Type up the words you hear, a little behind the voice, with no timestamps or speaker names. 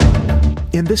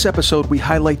In this episode, we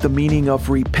highlight the meaning of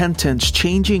repentance,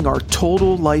 changing our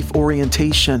total life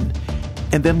orientation.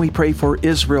 And then we pray for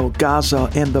Israel, Gaza,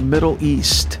 and the Middle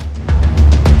East.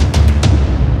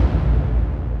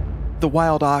 The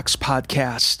Wild Ox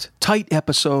Podcast. Tight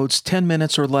episodes, 10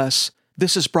 minutes or less.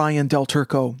 This is Brian Del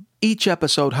Turco. Each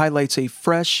episode highlights a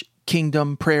fresh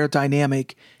kingdom prayer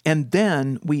dynamic, and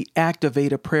then we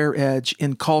activate a prayer edge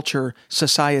in culture,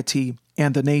 society,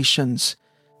 and the nations.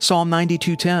 Psalm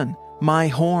 92:10. My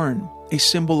horn, a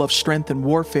symbol of strength and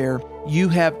warfare, you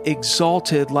have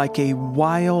exalted like a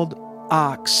wild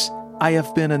ox. I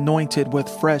have been anointed with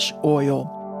fresh oil.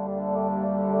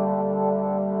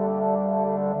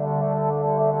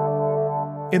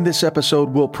 In this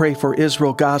episode, we'll pray for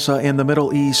Israel, Gaza, and the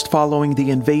Middle East following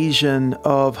the invasion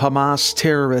of Hamas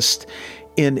terrorists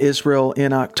in Israel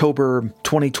in October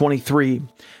 2023.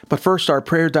 But first, our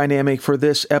prayer dynamic for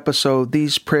this episode.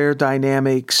 These prayer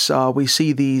dynamics, we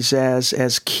see these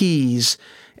as keys,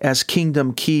 as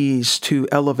kingdom keys to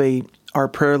elevate our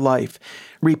prayer life.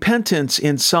 Repentance,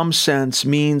 in some sense,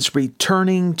 means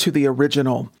returning to the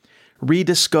original,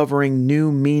 rediscovering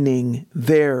new meaning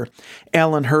there.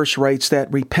 Alan Hirsch writes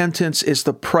that repentance is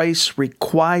the price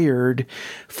required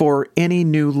for any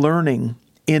new learning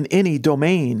in any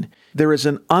domain. There is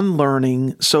an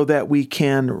unlearning so that we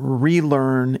can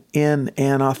relearn in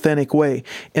an authentic way.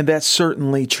 And that's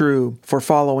certainly true for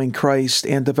following Christ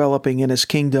and developing in His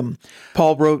kingdom.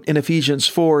 Paul wrote in Ephesians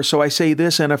 4, "So I say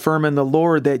this and affirm in the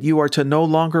Lord that you are to no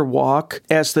longer walk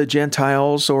as the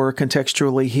Gentiles," or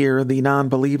contextually here, the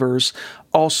non-believers,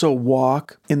 "also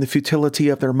walk in the futility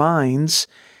of their minds,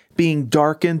 being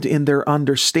darkened in their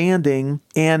understanding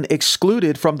and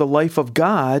excluded from the life of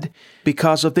God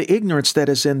because of the ignorance that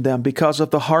is in them, because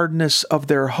of the hardness of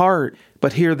their heart."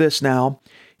 But hear this now.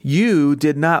 You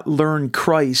did not learn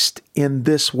Christ in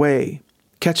this way.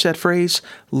 Catch that phrase?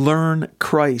 Learn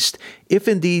Christ. If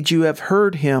indeed you have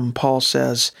heard Him, Paul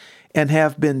says, and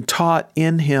have been taught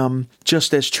in Him,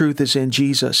 just as truth is in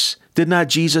Jesus. Did not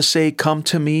Jesus say, "Come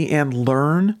to me and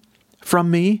learn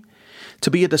from me"? To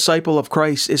be a disciple of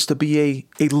Christ is to be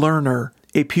a learner,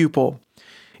 a pupil.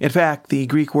 In fact, the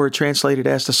Greek word translated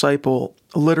as disciple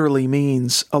literally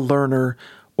means a learner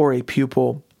or a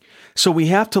pupil. So we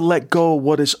have to let go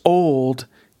what is old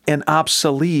and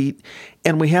obsolete,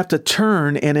 and we have to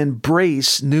turn and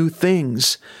embrace new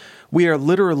things. We are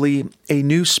literally a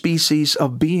new species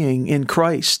of being in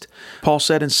Christ. Paul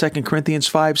said in 2 Corinthians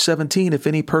 5:17, "If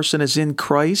any person is in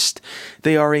Christ,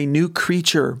 they are a new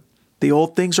creature. The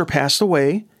old things are passed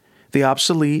away, the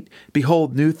obsolete.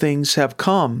 Behold, new things have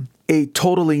come." A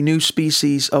totally new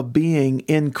species of being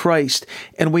in Christ.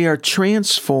 And we are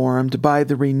transformed by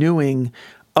the renewing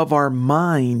of our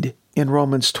mind in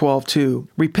Romans 12:2.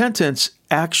 Repentance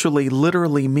actually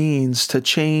literally means to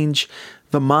change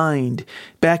the mind.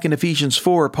 Back in Ephesians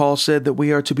 4, Paul said that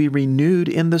we are to be renewed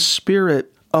in the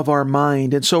spirit of our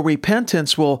mind. And so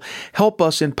repentance will help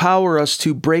us, empower us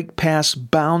to break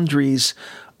past boundaries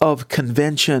of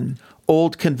convention,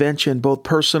 old convention, both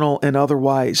personal and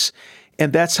otherwise.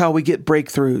 And that's how we get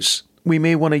breakthroughs. We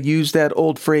may want to use that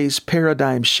old phrase,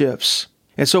 paradigm shifts.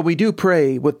 And so we do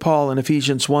pray with Paul in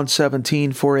Ephesians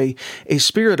 1:17 for a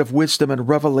spirit of wisdom and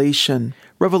revelation.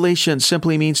 Revelation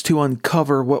simply means to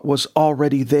uncover what was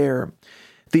already there.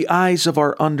 The eyes of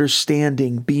our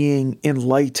understanding being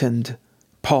enlightened,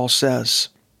 Paul says.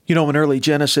 You know, in early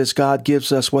Genesis, God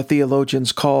gives us what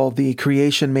theologians call the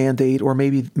creation mandate, or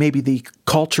maybe the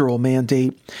cultural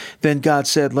mandate. Then God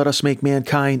said, "Let us make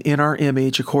mankind in our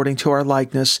image, according to our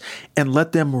likeness, and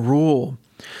let them rule."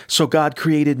 So God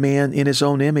created man in His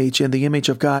own image. In the image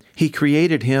of God, He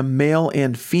created him, male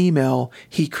and female,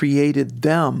 He created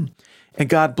them. And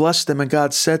God blessed them, and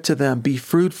God said to them, "Be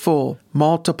fruitful,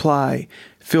 multiply,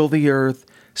 fill the earth,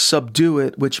 subdue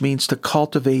it," which means to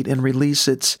cultivate and release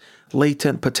its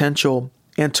latent potential,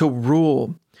 and to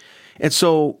rule. And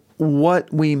so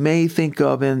what we may think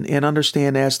of and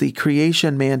understand as the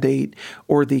creation mandate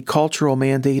or the cultural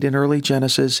mandate in early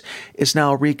Genesis is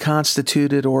now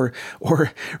reconstituted or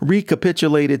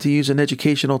recapitulated, to use an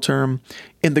educational term,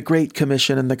 in the Great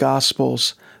Commission in the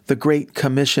Gospels, the Great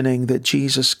Commissioning that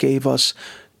Jesus gave us.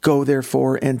 "Go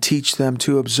therefore and teach them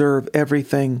to observe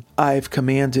everything I've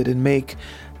commanded and make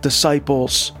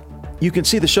disciples." You can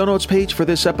see the show notes page for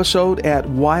this episode at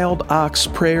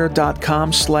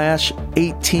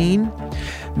wildoxprayer.com/18.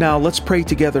 Now let's pray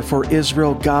together for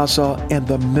Israel, Gaza, and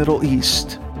the Middle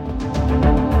East.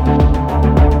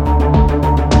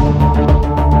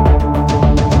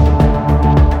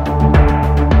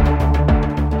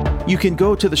 You can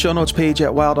go to the show notes page at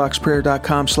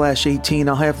wildoxprayer.com/18.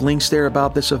 I'll have links there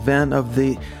about this event of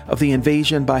the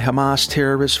invasion by Hamas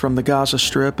terrorists from the Gaza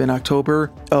Strip in October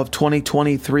of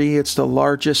 2023. It's the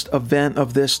largest event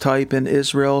of this type in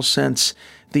Israel since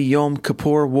the Yom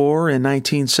Kippur War in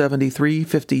 1973,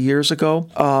 50 years ago.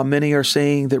 Many are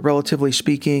saying that, relatively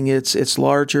speaking, it's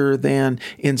larger than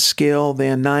in scale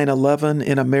than 9/11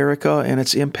 in America and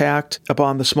its impact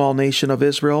upon the small nation of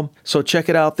Israel. So check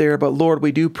it out there. But Lord,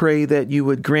 we do pray that you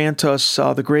would grant us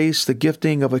the grace, the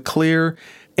gifting of a clear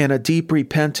and a deep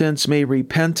repentance. May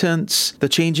repentance, the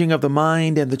changing of the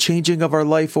mind and the changing of our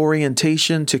life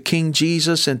orientation to King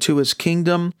Jesus and to his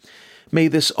kingdom, may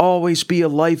this always be a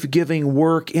life-giving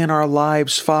work in our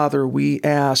lives, Father, we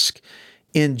ask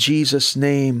in Jesus'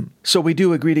 name. So we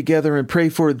do agree together and pray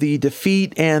for the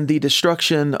defeat and the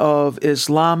destruction of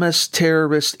Islamist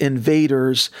terrorist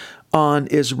invaders on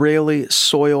Israeli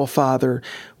soil, Father.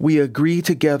 We agree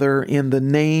together in the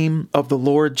name of the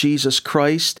Lord Jesus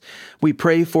Christ. We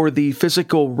pray for the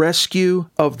physical rescue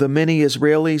of the many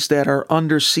Israelis that are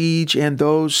under siege and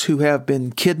those who have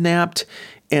been kidnapped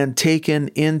and taken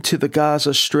into the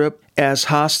Gaza Strip as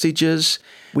hostages.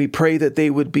 We pray that they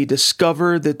would be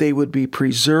discovered, that they would be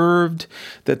preserved,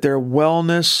 that their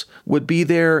wellness would be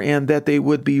there, and that they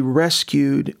would be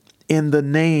rescued in the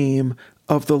name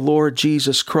of the Lord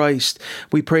Jesus Christ.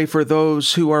 We pray for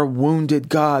those who are wounded,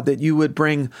 God, that you would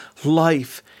bring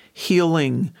life,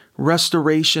 healing,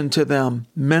 restoration to them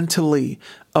mentally,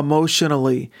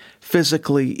 emotionally,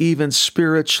 physically, even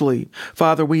spiritually.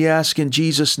 Father, we ask in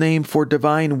Jesus' name for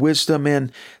divine wisdom and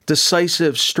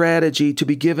decisive strategy to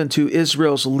be given to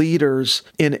Israel's leaders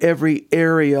in every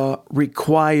area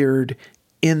required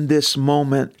in this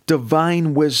moment.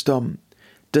 Divine wisdom,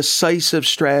 decisive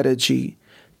strategy,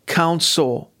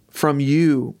 counsel from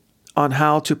you on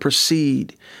how to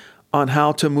proceed, on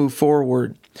how to move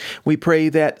forward. We pray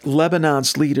that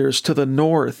Lebanon's leaders to the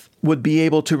north would be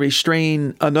able to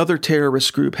restrain another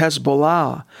terrorist group,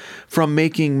 Hezbollah, from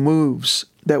making moves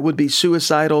that would be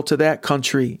suicidal to that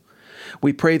country.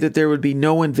 We pray that there would be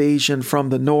no invasion from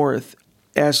the north,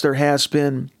 as there has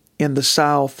been in the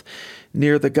south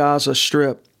near the Gaza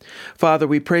Strip. Father,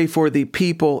 we pray for the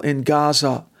people in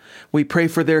Gaza. We pray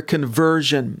for their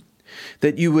conversion,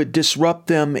 that you would disrupt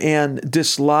them and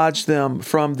dislodge them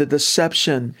from the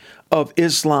deception of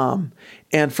Islam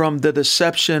and from the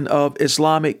deception of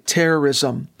Islamic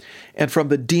terrorism and from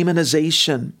the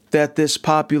demonization that this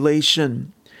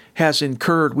population has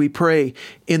incurred. We pray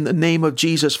in the name of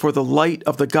Jesus for the light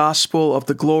of the gospel of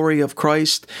the glory of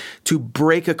Christ to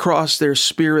break across their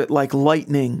spirit like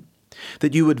lightning,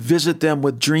 that you would visit them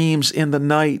with dreams in the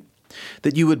night,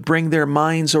 that you would bring their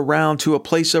minds around to a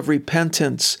place of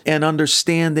repentance and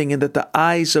understanding, and that the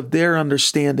eyes of their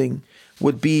understanding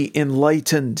would be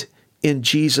enlightened in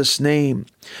Jesus' name,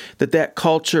 that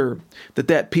culture,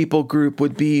 that people group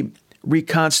would be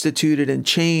reconstituted and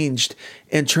changed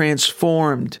and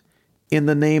transformed in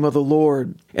the name of the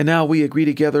Lord. And now we agree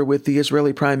together with the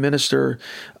Israeli Prime Minister,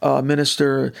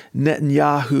 Minister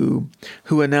Netanyahu,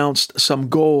 who announced some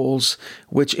goals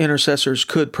which intercessors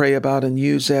could pray about and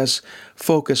use as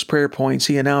focus prayer points.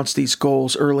 He announced these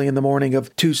goals early in the morning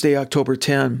of Tuesday, October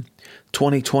 10,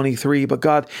 2023. But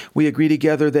God, we agree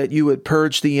together that you would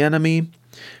purge the enemy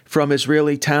from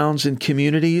Israeli towns and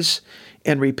communities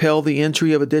and repel the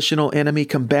entry of additional enemy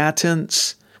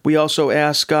combatants. We also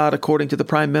ask, God, according to the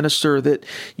Prime Minister, that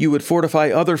you would fortify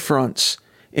other fronts,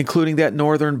 including that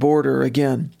northern border,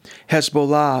 again,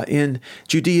 Hezbollah in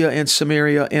Judea and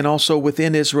Samaria, and also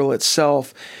within Israel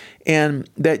itself, and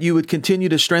that you would continue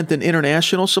to strengthen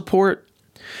international support.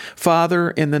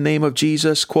 Father, in the name of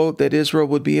Jesus, quote, that Israel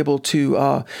would be able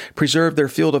to preserve their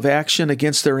field of action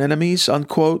against their enemies,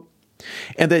 unquote,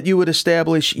 and that you would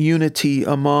establish unity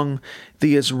among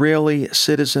the Israeli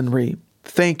citizenry.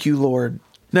 Thank you, Lord.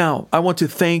 Now, I want to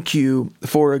thank you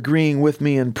for agreeing with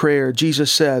me in prayer. Jesus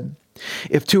said,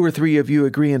 if 2 or 3 of you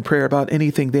agree in prayer about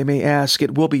anything they may ask,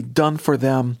 it will be done for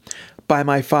them by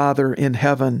my Father in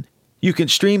heaven. You can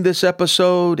stream this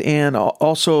episode and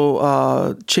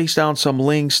also chase down some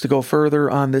links to go further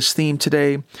on this theme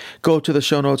today. Go to the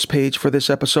show notes page for this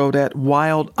episode at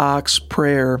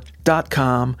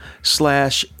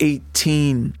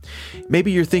wildoxprayer.com/18.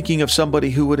 Maybe you're thinking of somebody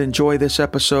who would enjoy this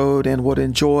episode and would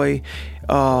enjoy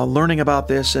learning about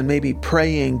this and maybe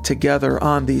praying together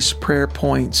on these prayer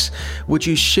points. Would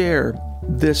you share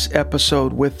this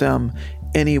episode with them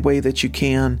any way that you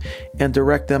can and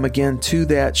direct them again to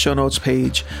that show notes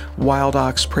page,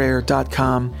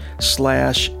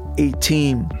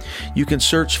 wildoxprayer.com/18. You can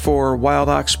search for Wild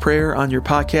Ox Prayer on your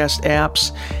podcast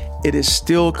apps It is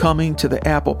still coming to the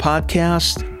Apple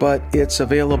Podcast, but it's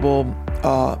available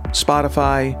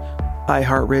Spotify,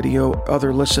 iHeartRadio,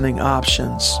 other listening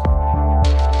options.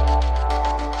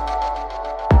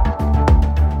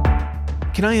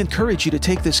 Can I encourage you to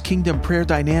take this kingdom prayer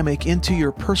dynamic into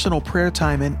your personal prayer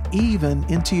time and even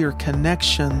into your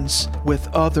connections with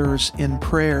others in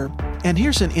prayer? And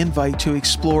here's an invite to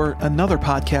explore another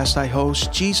podcast I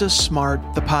host, Jesus Smart,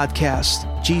 the podcast.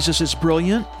 Jesus is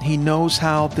brilliant. He knows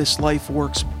how this life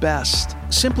works best.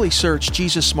 Simply search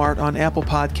Jesus Smart on Apple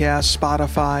Podcasts,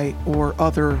 Spotify, or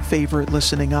other favorite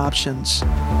listening options.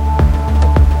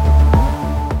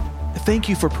 Thank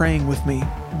you for praying with me.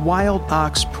 Wild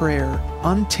Ox Prayer,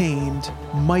 untamed,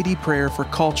 mighty prayer for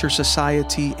culture,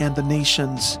 society, and the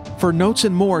nations. For notes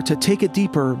and more to take it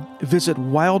deeper, visit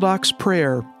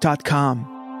wildoxprayer.com.